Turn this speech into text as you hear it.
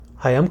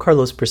Hi, I'm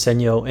Carlos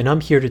Briseño, and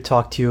I'm here to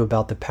talk to you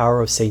about the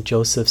power of St.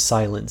 Joseph's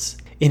silence.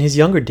 In his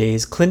younger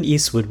days, Clint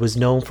Eastwood was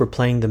known for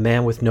playing the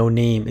man with no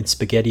name in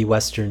spaghetti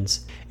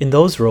westerns. In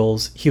those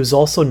roles, he was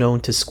also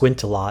known to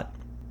squint a lot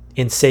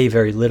and say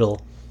very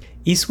little.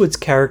 Eastwood's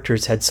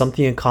characters had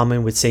something in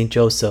common with St.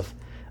 Joseph,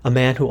 a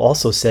man who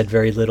also said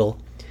very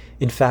little.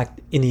 In fact,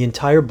 in the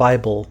entire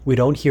Bible, we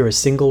don't hear a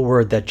single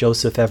word that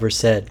Joseph ever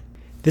said.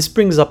 This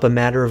brings up a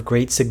matter of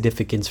great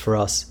significance for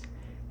us,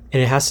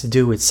 and it has to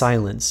do with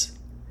silence.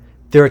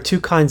 There are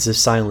two kinds of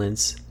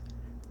silence.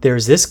 There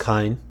is this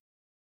kind,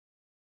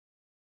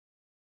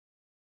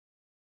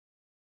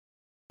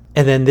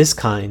 and then this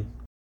kind.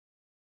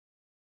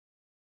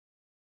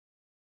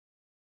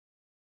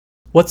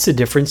 What's the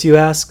difference, you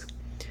ask?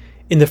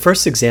 In the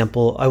first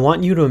example, I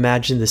want you to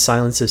imagine the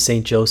silence of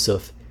St.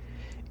 Joseph.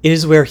 It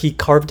is where he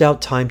carved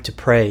out time to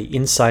pray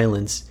in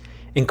silence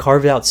and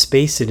carved out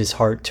space in his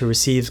heart to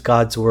receive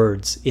God's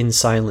words in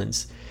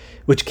silence,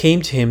 which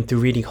came to him through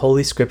reading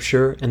Holy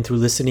Scripture and through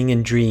listening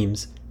in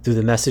dreams, through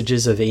the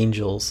messages of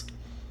angels.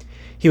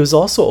 He was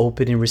also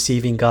open in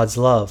receiving God's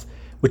love,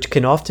 which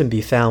can often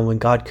be found when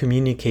God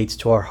communicates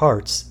to our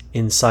hearts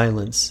in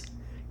silence.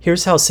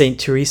 Here's how St.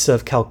 Teresa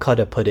of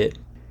Calcutta put it.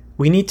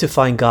 We need to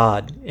find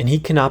God, and he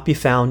cannot be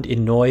found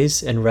in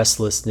noise and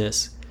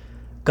restlessness.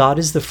 God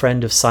is the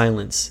friend of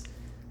silence.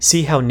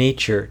 See how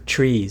nature,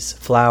 trees,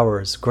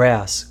 flowers,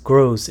 grass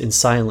grows in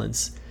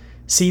silence.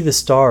 See the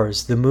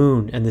stars, the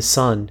moon, and the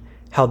sun,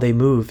 how they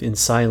move in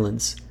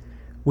silence.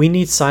 We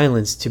need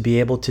silence to be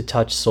able to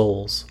touch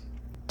souls.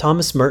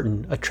 Thomas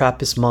Merton, a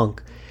Trappist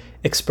monk,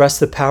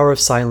 expressed the power of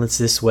silence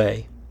this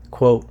way,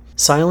 quote,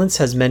 "Silence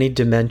has many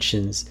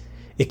dimensions.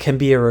 It can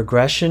be a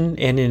regression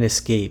and an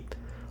escape,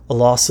 a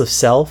loss of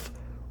self,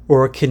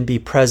 or it can be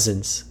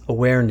presence,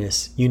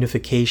 awareness,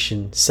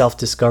 unification,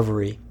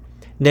 self-discovery.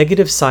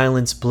 Negative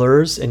silence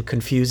blurs and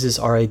confuses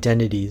our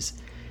identities,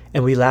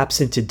 and we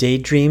lapse into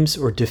daydreams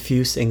or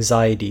diffuse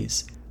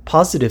anxieties.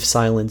 Positive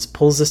silence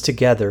pulls us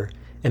together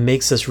and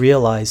makes us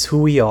realize who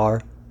we are,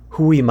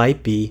 who we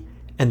might be,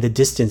 and the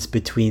distance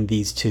between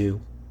these two."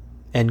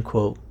 End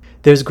quote.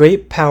 There's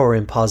great power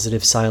in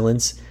positive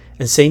silence,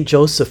 and St.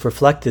 Joseph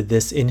reflected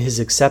this in his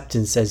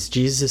acceptance as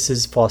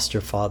Jesus' foster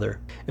father.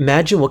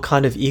 Imagine what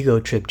kind of ego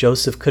trip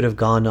Joseph could have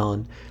gone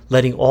on,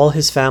 letting all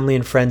his family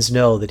and friends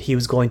know that he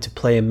was going to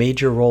play a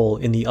major role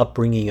in the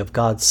upbringing of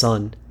God's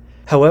Son.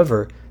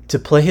 However, to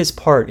play his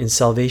part in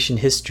salvation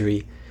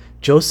history,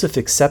 Joseph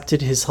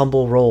accepted his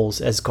humble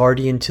roles as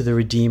guardian to the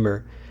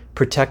Redeemer,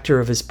 protector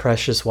of his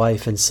precious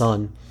wife and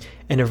son,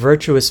 and a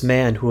virtuous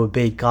man who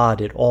obeyed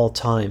God at all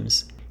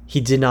times.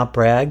 He did not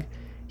brag.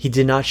 He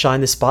did not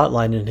shine the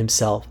spotlight on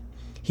himself.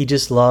 He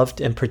just loved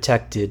and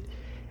protected,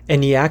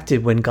 and he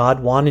acted when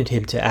God wanted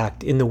him to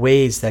act in the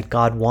ways that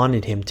God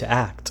wanted him to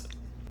act.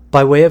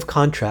 By way of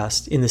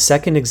contrast, in the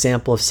second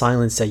example of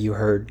silence that you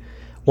heard,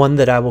 one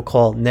that I will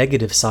call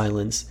negative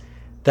silence,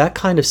 that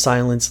kind of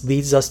silence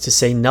leads us to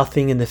say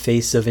nothing in the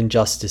face of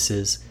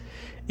injustices.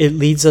 It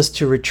leads us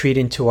to retreat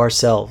into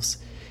ourselves.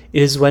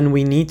 It is when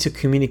we need to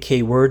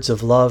communicate words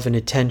of love and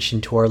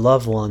attention to our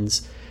loved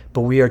ones,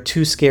 but we are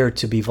too scared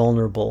to be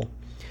vulnerable.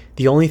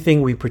 The only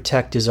thing we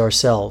protect is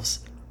ourselves,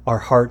 our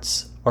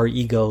hearts, our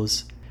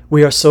egos.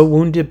 We are so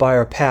wounded by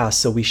our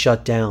past that we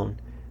shut down.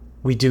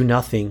 We do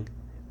nothing.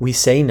 We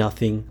say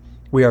nothing.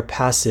 We are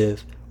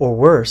passive, or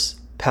worse,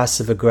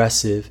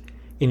 passive-aggressive.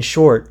 In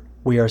short,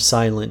 we are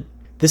silent.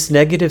 This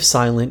negative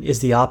silence is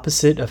the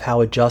opposite of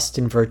how a just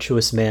and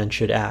virtuous man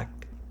should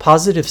act.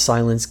 Positive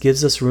silence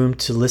gives us room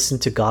to listen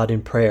to God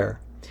in prayer.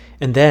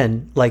 And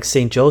then, like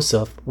St.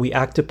 Joseph, we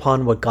act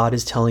upon what God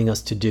is telling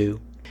us to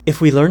do.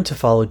 If we learn to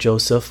follow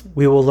Joseph,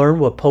 we will learn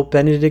what Pope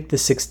Benedict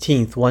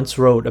XVI once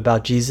wrote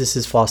about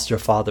Jesus' foster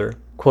father.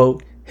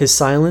 Quote, "His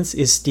silence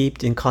is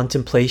steeped in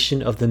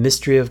contemplation of the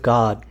mystery of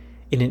God,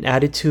 in an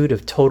attitude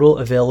of total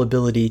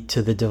availability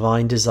to the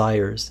divine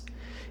desires."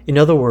 In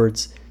other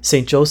words,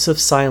 St.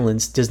 Joseph's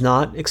silence does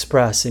not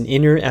express an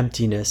inner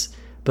emptiness,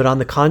 but on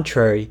the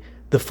contrary,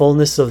 the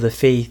fullness of the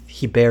faith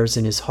he bears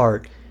in his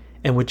heart,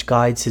 and which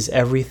guides his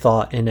every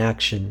thought and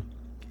action.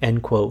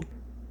 End quote.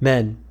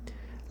 Men,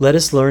 let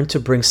us learn to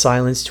bring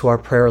silence to our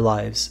prayer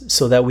lives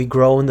so that we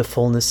grow in the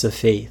fullness of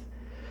faith,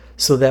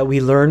 so that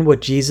we learn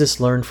what Jesus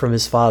learned from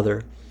his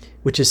Father,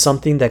 which is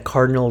something that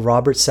Cardinal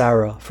Robert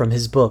Sarah, from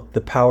his book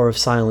The Power of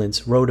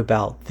Silence, wrote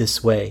about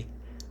this way.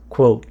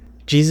 Quote,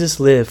 "Jesus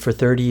lived for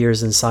 30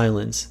 years in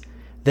silence.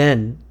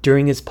 Then,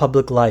 during his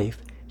public life,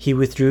 he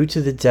withdrew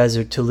to the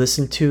desert to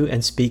listen to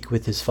and speak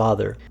with his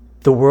Father.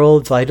 The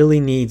world vitally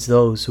needs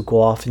those who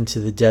go off into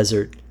the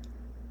desert,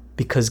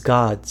 because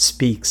God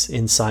speaks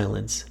in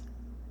silence."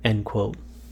 End quote.